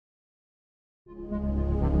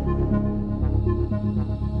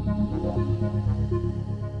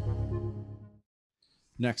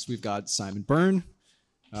Next, we've got Simon Byrne,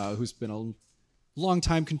 who's been a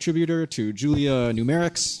longtime contributor to Julia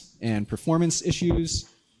numerics and performance issues.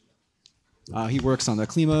 He works on the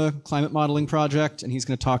climate modeling project, and he's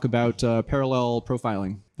going to talk about parallel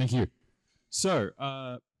profiling. Thank you. So,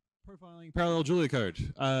 profiling parallel Julia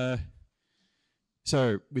code.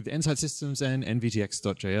 So, with Nsight Systems and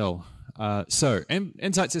NVTX.jl.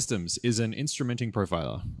 Nsight Systems is an instrumenting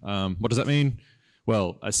profiler. What does that mean?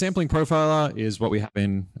 Well, a sampling profiler is what we have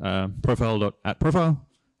in profile.atProfile,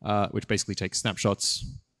 which basically takes snapshots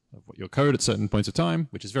of what your code at certain points of time,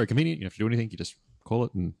 which is very convenient. You don't have to do anything. You just call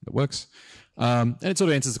it and it works. And it sort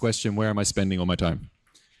of answers the question, where am I spending all my time?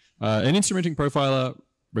 An instrumenting profiler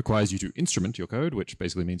requires you to instrument your code, which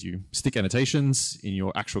basically means you stick annotations in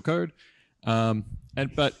your actual code.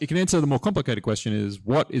 But it can answer the more complicated question is,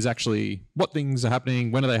 what things are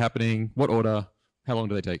happening, when are they happening, what order, how long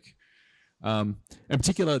do they take? In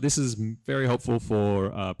particular, this is very helpful for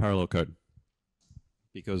parallel code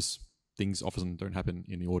because things often don't happen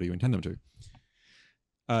in the order you intend them to.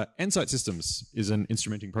 Nsight Systems is an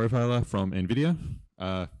instrumenting profiler from Nvidia.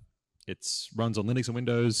 It runs on Linux and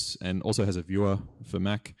Windows and also has a viewer for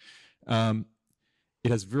Mac. It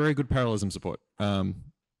has very good parallelism support.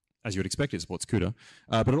 As you would expect, it supports CUDA,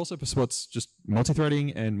 but it also supports just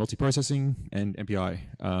multithreading and multiprocessing and MPI.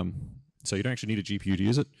 So you don't actually need a GPU to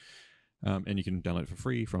use it. And you can download it for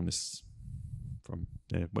free from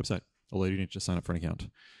their website, although you need to sign up for an account.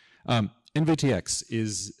 NVTX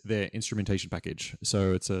is their instrumentation package.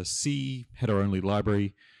 So it's a C header-only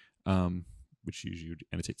library, which usually would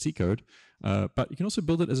annotate C code, but you can also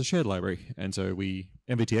build it as a shared library. And so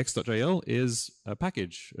NVTX.jl is a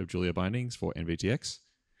package of Julia bindings for NVTX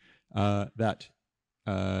that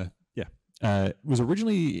was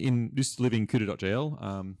originally used to live in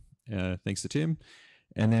CUDA.jl, thanks to Tim.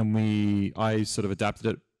 And then I sort of adapted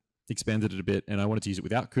it, expanded it a bit, and I wanted to use it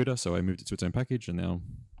without CUDA, so I moved it to its own package, and now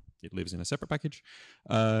it lives in a separate package.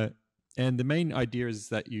 And the main idea is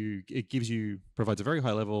that it provides a very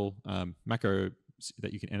high-level macro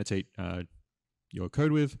that you can annotate your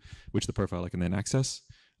code with, which the profiler can then access.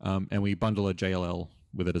 And we bundle a JLL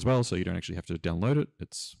with it as well, so you don't actually have to download it.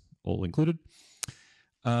 It's all included.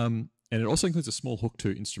 And it also includes a small hook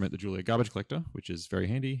to instrument the Julia garbage collector, which is very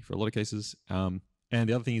handy for a lot of cases. And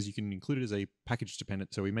the other thing is you can include it as a package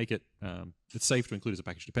dependent. So we make it, it's safe to include as a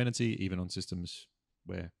package dependency, even on systems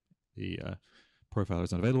where the profiler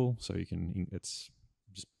is not available. So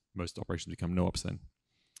most operations become no-ops then.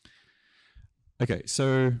 Okay,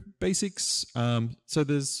 so basics. So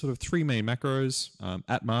there's sort of three main macros.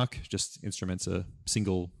 @mark just instruments a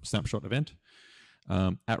single snapshot event.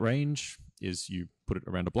 @range is you put it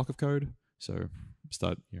around a block of code. So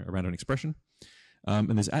start around an expression.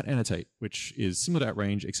 And there's @annotate, which is similar to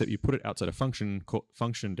 @range, except you put it outside a function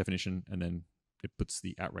definition, and then it puts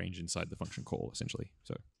the @range inside the function call, essentially.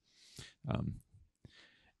 So,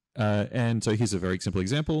 and so here's a very simple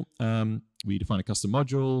example. We define a custom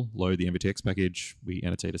module, load the NVTX package, we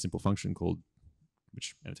annotate a simple function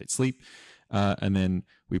which annotates sleep, and then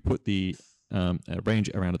we put the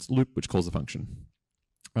range around its loop, which calls the function.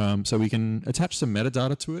 So we can attach some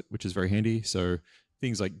metadata to it, which is very handy. So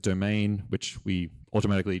things like domain, which we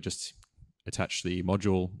automatically just attach the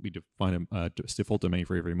module. We define a default domain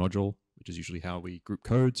for every module, which is usually how we group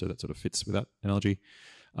code. So that sort of fits with that analogy.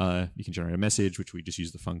 You can generate a message, which we just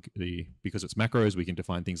use because it's macros, we can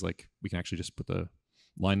define things like, we can actually just put the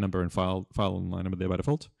line number and file and line number there by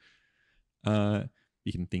default.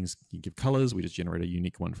 You can give colors. We just generate a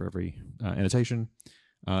unique one for every annotation.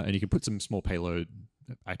 And you can put some small payload,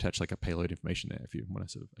 attach like a payload information there if you want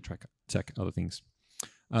to sort of attack other things.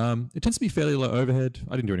 It tends to be fairly low overhead.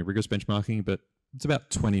 I didn't do any rigorous benchmarking, but it's about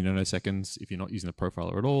 20 nanoseconds if you're not using the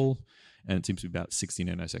profiler at all, and it seems to be about 60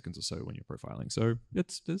 nanoseconds or so when you're profiling. So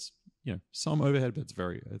there's some overhead, but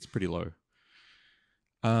it's pretty low.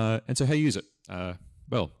 And so how you use it?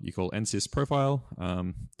 Well, you call nsys profile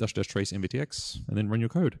 --trace NVTX and then run your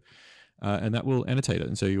code, and that will annotate it.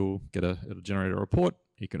 And so it'll generate a report.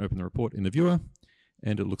 You can open the report in the viewer,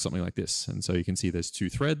 and it looks something like this. And so you can see there's two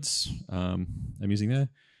threads I'm using there,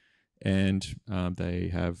 and they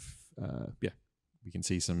have we can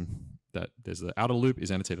see that there's the outer loop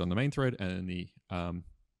is annotated on the main thread, and the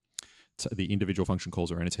individual function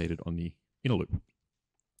calls are annotated on the inner loop.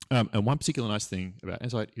 And one particular nice thing about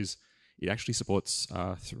Nsight is it actually supports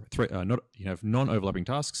you have non-overlapping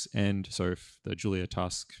tasks, and so if the Julia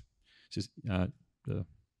task the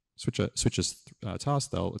switches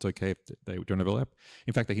tasks, it's okay if they don't overlap.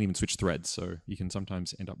 In fact, they can even switch threads, so you can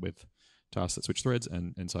sometimes end up with tasks that switch threads,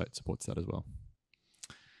 and Nsight supports that as well.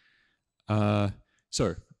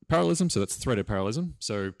 So parallelism, so that's threaded parallelism.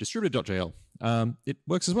 So distributed.jl, it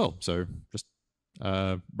works as well. So just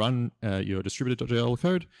run your distributed.jl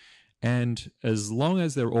code, and as long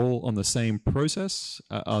as they're all on the same process,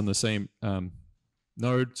 on the same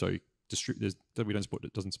node, so it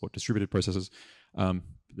doesn't support distributed processes,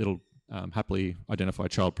 it'll happily identify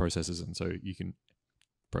child processes, and so you can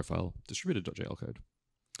profile distributed.jl code.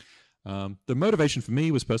 The motivation for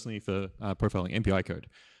me was personally for profiling MPI code.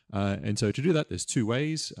 And so to do that, there's two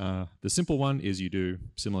ways. The simple one is you do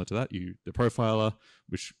similar to that. The profiler,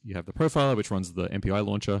 which you have the profiler, which runs the MPI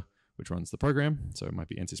launcher, which runs the program. So it might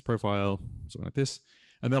be nsys profile, something like this.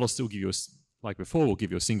 And that'll still give you, like before, will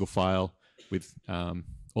give you a single file with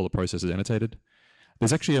all the processes annotated.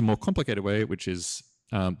 There's actually a more complicated way, which is,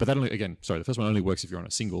 but that only, again, sorry, the first one only works if you're on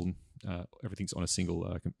a single, everything's on a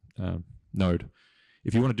single node.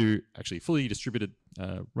 If you want to do actually fully distributed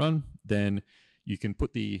run, then you can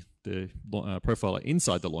put the profiler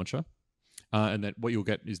inside the launcher, and then what you'll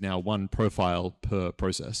get is now one profile per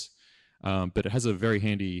process. But it has a very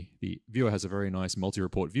handy, the viewer has a very nice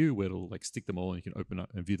multi-report view where it'll like stick them all and you can open up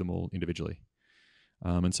and view them all individually.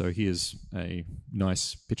 And so here's a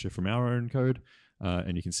nice picture from our own code,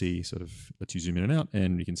 and you can see sort of, lets you zoom in and out,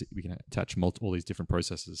 and you can see we can attach all these different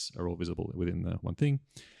processes are all visible within the one thing.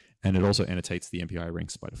 And it also annotates the MPI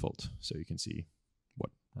ranks by default, so you can see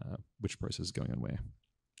which process is going on where.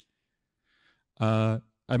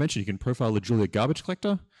 I mentioned you can profile the Julia garbage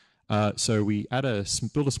collector. So we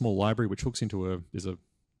build a small library which hooks into there's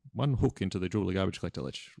one hook into the Julia garbage collector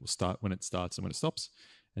which will start when it starts and when it stops.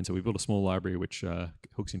 And so we built a small library which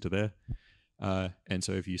hooks into there. And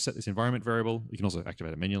so if you set this environment variable, you can also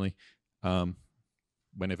activate it manually.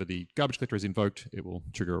 Whenever the garbage collector is invoked, it will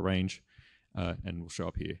trigger a range and will show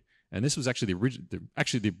up here. And this was actually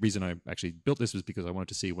the reason I actually built this was because I wanted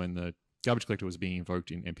to see when the garbage collector was being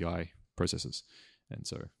invoked in MPI processes. And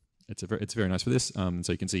so it's very nice for this.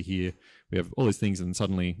 So you can see here we have all these things and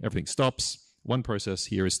suddenly everything stops. One process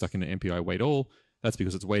here is stuck in an MPI wait all. That's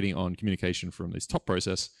because it's waiting on communication from this top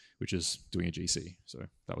process, which is doing a GC. So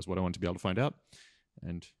that was what I wanted to be able to find out.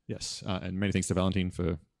 And yes, and many thanks to Valentine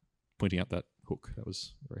for pointing out that hook. That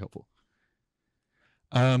was very helpful.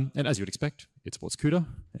 And as you would expect, it supports CUDA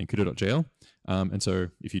and CUDA.jl. And so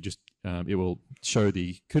if you just, it will show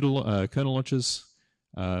the CUDA kernel launches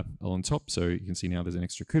along top. So you can see now there's an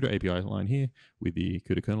extra CUDA API line here with the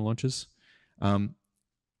CUDA kernel launches.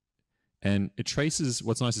 And it traces,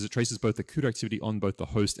 what's nice is it traces both the CUDA activity on both the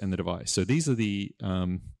host and the device. So these are the,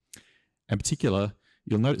 in particular,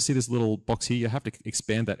 you'll see this little box here. You have to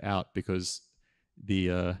expand that out because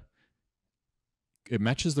it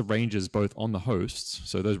matches the ranges both on the hosts,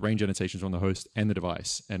 so those range annotations are on the host and the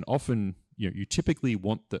device. And often, you typically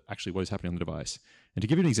want actually what is happening on the device. And to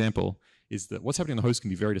give you an example, is that what's happening on the host can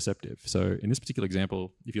be very deceptive. So in this particular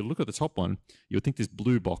example, if you look at the top one, you would think this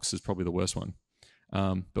blue box is probably the worst one.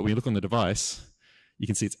 But when you look on the device, you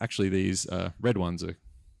can see it's actually these red ones.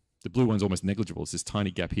 The blue one's almost negligible. It's this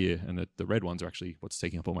tiny gap here, and the red ones are actually what's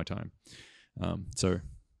taking up all my time. So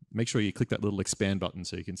make sure you click that little expand button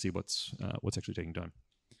so you can see what's actually taking time.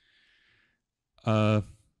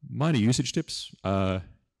 Minor usage tips.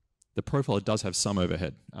 The profiler does have some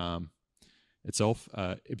overhead itself.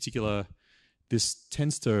 In particular, this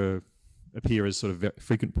tends to appear as sort of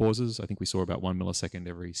frequent pauses. I think we saw about 1 millisecond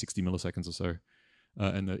every 60 milliseconds or so.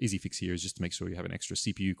 And the easy fix here is just to make sure you have an extra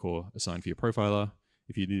CPU core assigned for your profiler.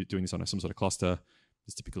 If you're doing this on some sort of cluster,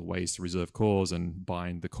 there's typical ways to reserve cores and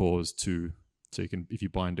bind the cores to. So you can, if you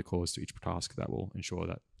bind the cores to each task, that will ensure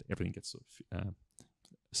that everything gets sort of,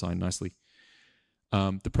 assigned nicely.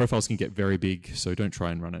 The profiles can get very big, so don't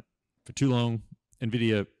try and run it for too long.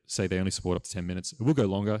 Nvidia say they only support up to 10 minutes. It will go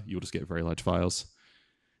longer. You'll just get very large files.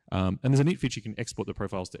 And there's a neat feature you can export the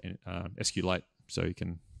profiles to SQLite, so you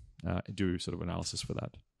can do sort of analysis for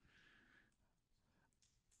that.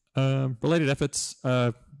 Related efforts,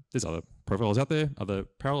 there's other profiles out there, other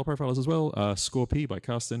parallel profiles as well. ScoreP by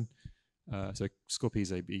Carsten. So ScoreP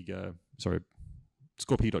is a big,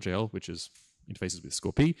 ScoreP.jl, which is interfaces with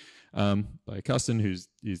ScoreP by Carsten, who's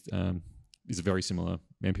is a very similar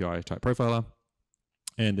MPI type profiler.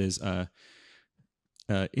 And there's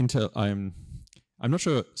Intel. I'm not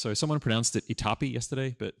sure. So someone pronounced it Itapi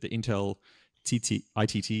yesterday, but the Intel ITT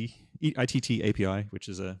API, which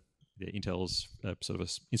is Intel's sort of a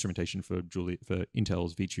instrumentation for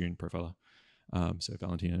Intel's vTune profiler. So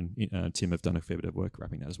Valentina and Tim have done a fair bit of work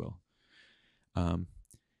wrapping that as well.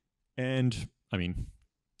 And I mean,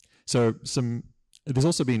 so there's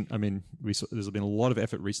also been, there's been a lot of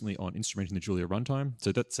effort recently on instrumenting the Julia runtime.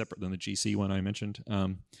 So that's separate than the GC one I mentioned.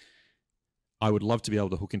 I would love to be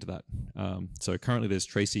able to hook into that. So currently there's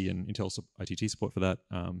Tracy and Intel ITT support for that,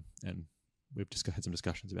 and we've just had some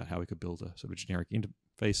discussions about how we could build a sort of generic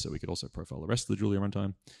interface so we could also profile the rest of the Julia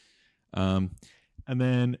runtime. And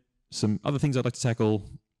then some other things I'd like to tackle.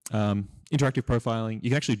 Interactive profiling. You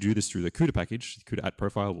can actually do this through the CUDA package. CUDA at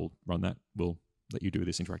profile will run that. We'll let you do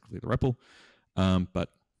this interactively with the REPL. But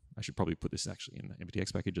I should probably put this actually in the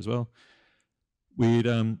NVTX package as well. We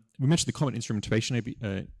mentioned the common instrumentation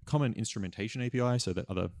API so that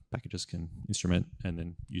other packages can instrument and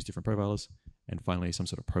then use different profilers. And finally, some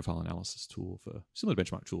sort of profile analysis tool for similar to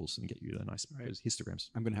benchmark tools and get you the nice histograms.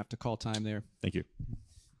 I'm going to have to call time there. Thank you.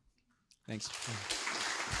 Thanks.